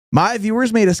My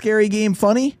viewers made a scary game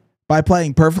funny by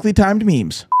playing perfectly timed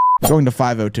memes. I'm going to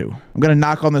 502. I'm going to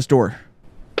knock on this door.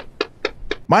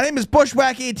 My name is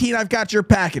Bushwhack18. I've got your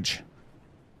package.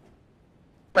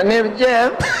 My name is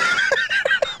Jeff.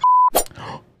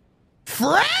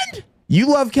 Friend? You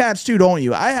love cats too, don't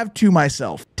you? I have two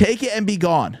myself. Take it and be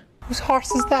gone. Whose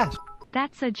horse is that?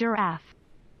 That's a giraffe.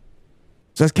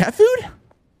 Is that cat food?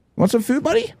 Want some food,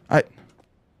 buddy?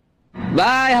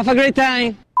 Bye, have a great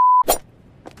time.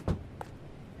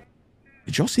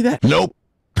 Did y'all see that? Nope.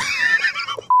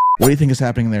 What do you think is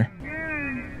happening there?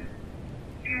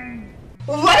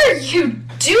 What are you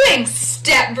doing,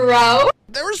 step bro?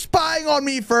 They were spying on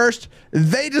me first.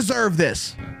 They deserve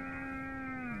this.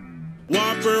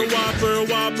 Whopper, Whopper,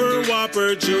 Whopper,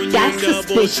 Whopper, Junior That's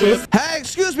Double suspicious. Hey,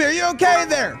 excuse me, are you okay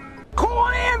there? Call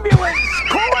an ambulance!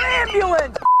 Call an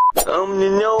ambulance! Open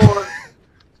the door.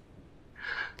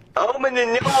 Open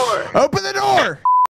the door. Open the door!